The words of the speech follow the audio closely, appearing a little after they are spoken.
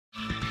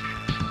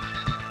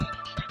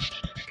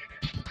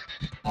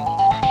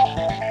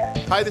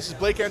Hi, this is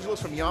Blake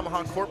Angelos from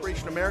Yamaha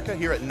Corporation America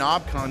here at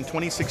KnobCon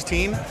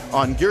 2016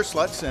 on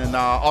Gearslutz, and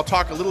I'll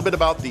talk a little bit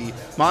about the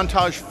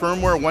Montage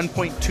Firmware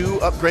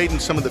 1.2 upgrade and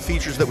some of the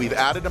features that we've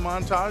added to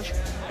Montage,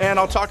 and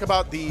I'll talk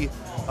about the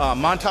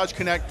Montage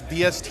Connect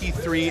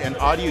VST3 and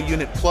audio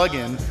unit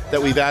plugin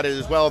that we've added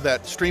as well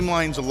that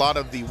streamlines a lot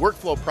of the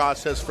workflow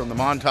process from the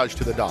Montage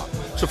to the DAW.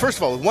 So first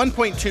of all, with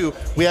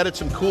 1.2, we added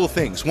some cool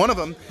things. One of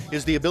them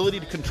is the ability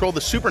to control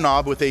the super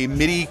knob with a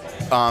MIDI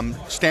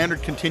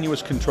standard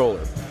continuous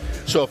controller.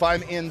 So if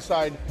I'm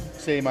inside,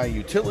 say, my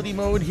utility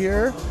mode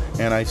here,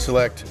 and I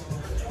select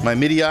my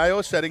MIDI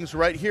I/O settings,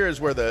 right here is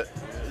where the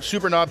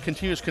super knob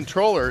continuous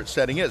controller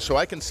setting is. So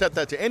I can set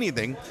that to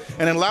anything,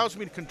 and it allows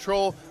me to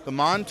control the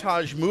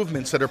Montage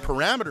movements that are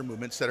parameter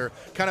movements that are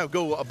kind of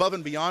go above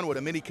and beyond what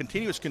a MIDI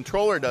continuous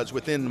controller does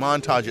within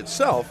Montage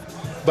itself.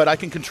 But I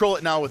can control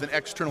it now with an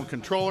external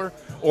controller,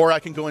 or I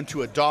can go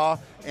into a DAW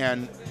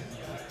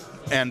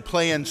and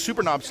play in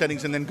super knob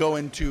settings and then go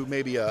into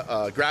maybe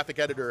a graphic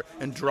editor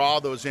and draw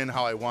those in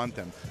how I want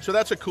them. So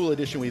that's a cool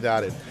addition we've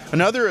added.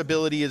 Another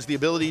ability is the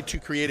ability to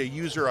create a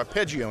user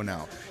arpeggio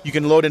now. You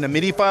can load in a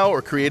MIDI file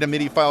or create a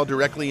MIDI file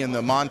directly in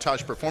the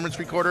Montage Performance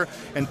Recorder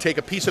and take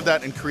a piece of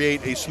that and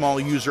create a small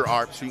user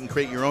ARP. So you can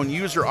create your own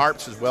user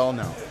ARPs as well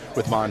now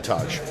with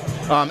Montage.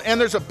 And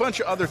there's a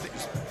bunch of other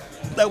things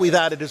that we've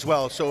added as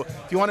well. So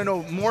if you want to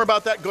know more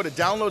about that, go to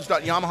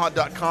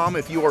downloads.yamaha.com.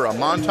 If you are a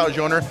Montage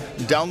owner,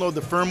 download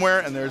the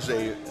firmware, and there's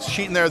a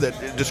sheet in there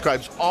that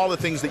describes all the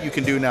things that you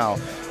can do now.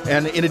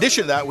 And in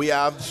addition to that, we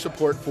have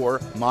support for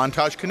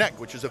Montage Connect,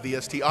 which is a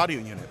VST audio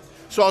unit.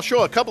 So I'll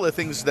show a couple of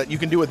things that you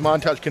can do with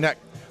Montage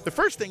Connect. The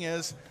first thing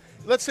is,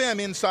 let's say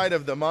I'm inside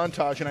of the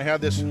Montage and I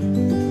have this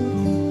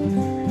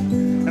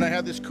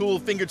cool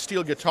fingered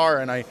steel guitar,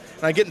 and I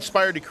get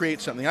inspired to create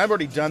something. I've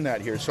already done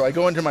that here, so I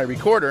go into my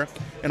recorder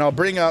and I'll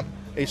bring up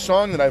a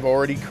song that I've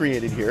already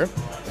created here.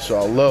 So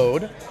I'll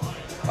load.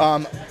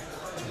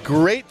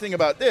 Great thing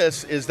about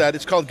this is that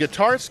it's called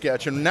Guitar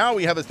Sketch, and now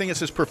we have a thing that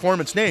says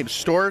performance names,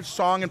 store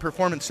song and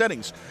performance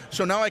settings.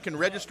 So now I can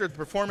register the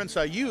performance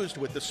I used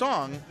with the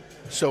song,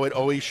 so it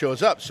always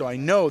shows up. So I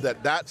know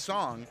that that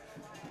song,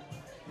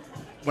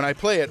 when I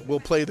play it, will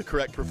play the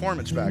correct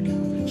performance back.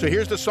 So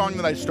here's the song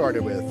that I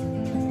started with.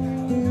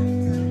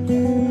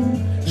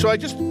 So I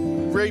just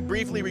very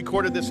briefly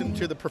recorded this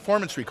into the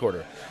performance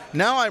recorder.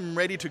 Now I'm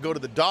ready to go to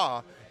the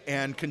DAW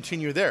and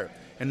continue there.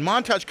 And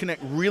Montage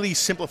Connect really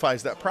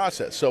simplifies that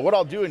process. So what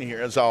I'll do in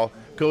here is I'll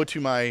go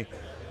to my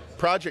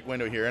project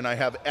window here, and I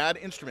have Add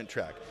Instrument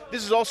Track.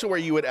 This is also where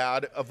you would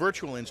add a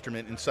virtual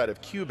instrument inside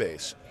of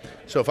Cubase.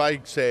 So if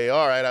I say,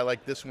 all right, I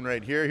like this one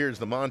right here, here's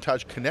the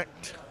Montage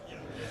Connect,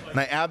 and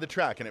I add the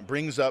track, and it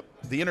brings up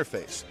the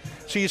interface.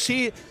 So you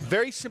see,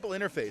 very simple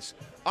interface.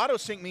 Auto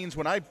sync means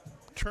when I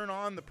turn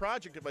on the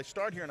project, if I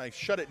start here and I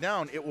shut it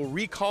down, it will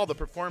recall the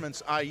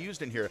performance I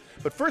used in here.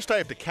 But first I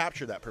have to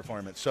capture that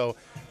performance. So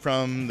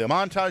from the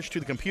Montage to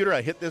the computer,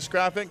 I hit this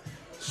graphic,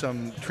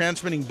 some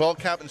transmitting bulk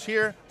happens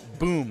here,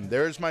 boom,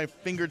 there's my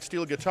fingered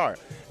steel guitar.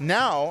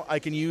 Now I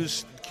can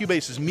use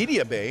Cubase's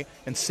media bay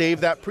and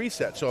save that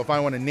preset. So if I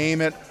want to name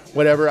it,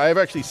 whatever, I've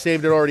actually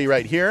saved it already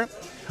right here.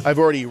 I've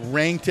already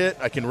ranked it.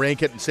 I can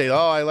rank it and say,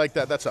 oh, I like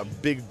that. That's a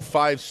big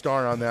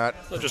 5-star on that.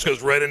 That just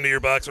goes right into your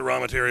box of raw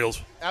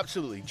materials.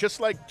 Absolutely, just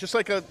like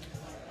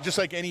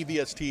any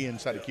VST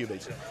inside of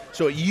Cubase.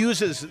 So it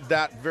uses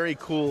that very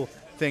cool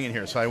thing in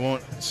here. So I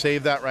won't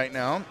save that right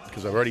now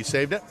because I've already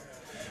saved it.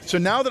 So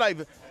now that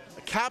I've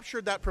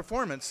captured that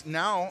performance,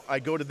 now I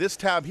go to this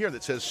tab here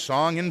that says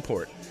Song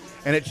Import.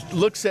 And it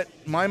looks at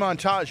my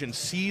montage and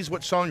sees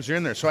what songs are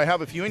in there. So I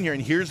have a few in here,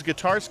 and here's the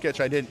Guitar Sketch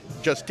I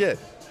just did.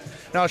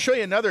 Now I'll show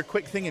you another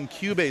quick thing in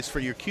Cubase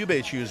for your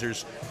Cubase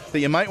users that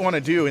you might want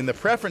to do. In the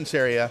preference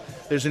area,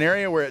 there's an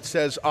area where it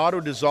says Auto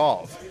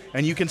Dissolve.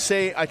 And you can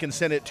say, I can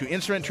send it to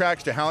instrument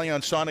tracks, to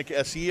Halion Sonic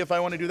SE if I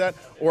want to do that,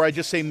 or I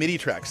just say MIDI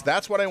tracks.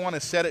 That's what I want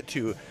to set it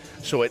to,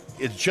 so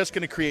it's just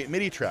going to create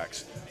MIDI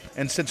tracks.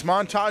 And since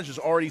Montage is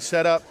already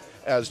set up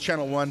as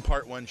channel 1,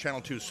 part 1, channel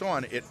 2, so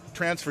on, it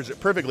transfers it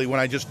perfectly when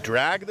I just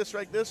drag this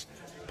like this,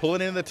 pull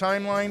it into the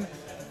timeline,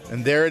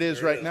 and there it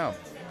is right now.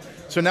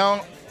 So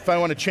now, if I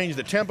want to change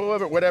the tempo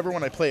of it, whatever,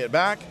 when I play it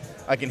back,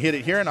 I can hit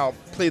it here and I'll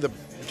play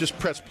just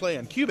press play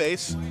on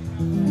Cubase,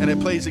 and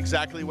it plays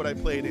exactly what I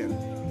played in.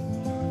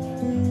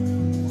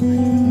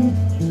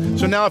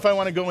 So now if I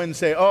want to go in and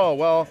say, oh,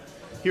 well,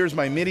 here's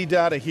my MIDI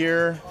data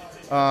here,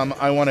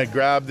 I want to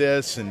grab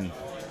this and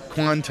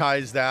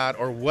quantize that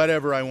or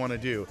whatever I want to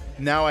do.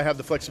 Now I have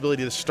the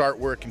flexibility to start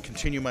work and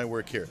continue my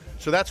work here.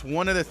 So that's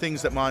one of the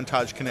things that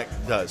Montage Connect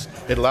does.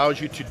 It allows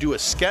you to do a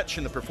sketch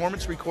in the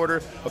performance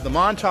recorder of the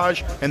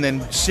Montage and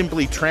then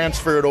simply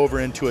transfer it over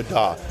into a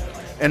DAW.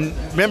 And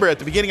remember, at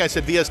the beginning I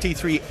said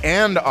VST3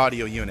 and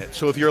audio unit.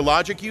 So if you're a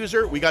Logic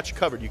user, we got you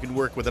covered. You can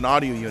work with an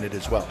audio unit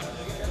as well.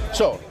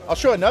 So I'll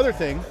show another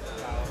thing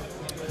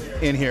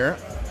in here.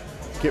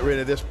 Get rid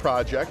of this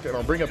project, and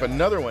I'll bring up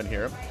another one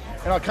here.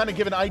 And I'll kind of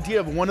give an idea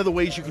of one of the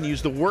ways you can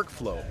use the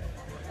workflow.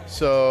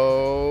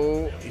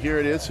 So here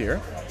it is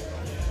here.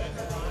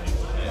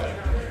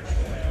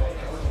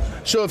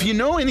 So if you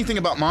know anything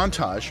about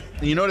Montage,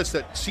 and you notice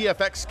that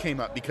CFX came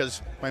up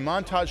because my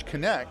Montage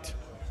Connect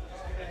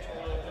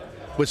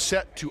was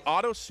set to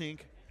auto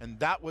sync, and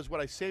that was what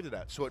I saved it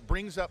at. So it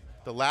brings up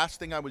the last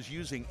thing I was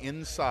using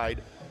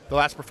inside, the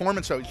last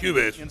performance I was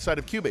using inside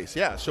of Cubase.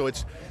 Yeah, so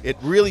it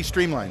really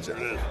streamlines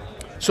it.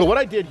 So what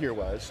I did here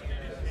was,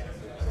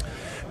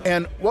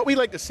 and what we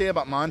like to say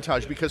about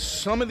Montage, because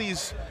some of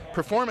these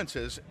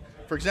performances,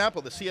 for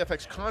example, the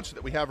CFX concert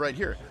that we have right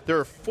here, there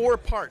are 4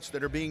 parts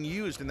that are being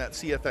used in that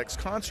CFX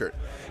concert.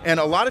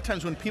 And a lot of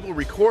times when people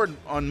record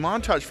on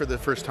Montage for the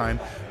first time,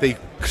 they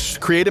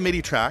create a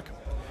MIDI track,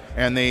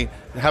 and they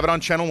have it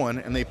on channel 1,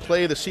 and they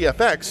play the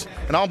CFX,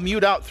 and I'll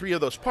mute out 3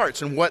 of those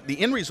parts. And what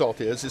the end result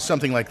is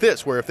something like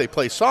this, where if they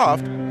play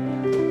soft,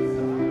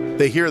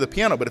 they hear the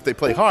piano, but if they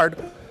play hard,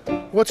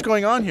 what's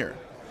going on here?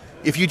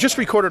 If you just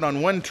record it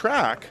on 1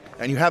 track,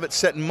 and you have it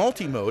set in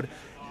multi-mode,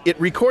 it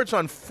records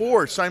on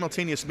 4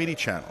 simultaneous MIDI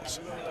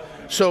channels.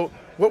 So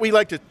what we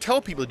like to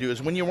tell people to do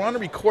is when you want to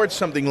record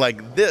something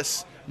like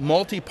this,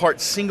 multi-part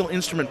single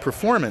instrument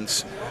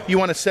performance, you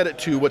want to set it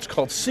to what's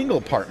called single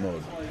part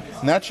mode.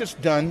 And that's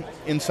just done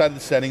inside the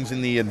settings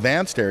in the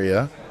advanced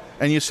area,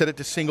 and you set it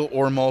to single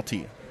or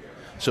multi.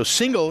 So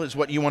single is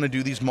what you want to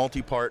do these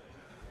multi-part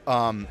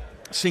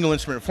single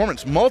instrument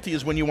performance. Multi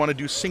is when you want to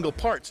do single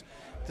parts.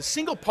 The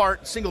single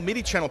part, single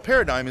MIDI channel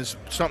paradigm is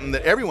something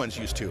that everyone's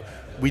used to.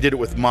 We did it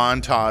with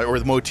Montage, or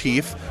the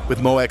Motif, with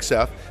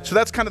MoXF. So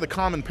that's kind of the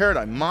common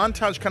paradigm.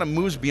 Montage kind of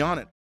moves beyond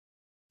it.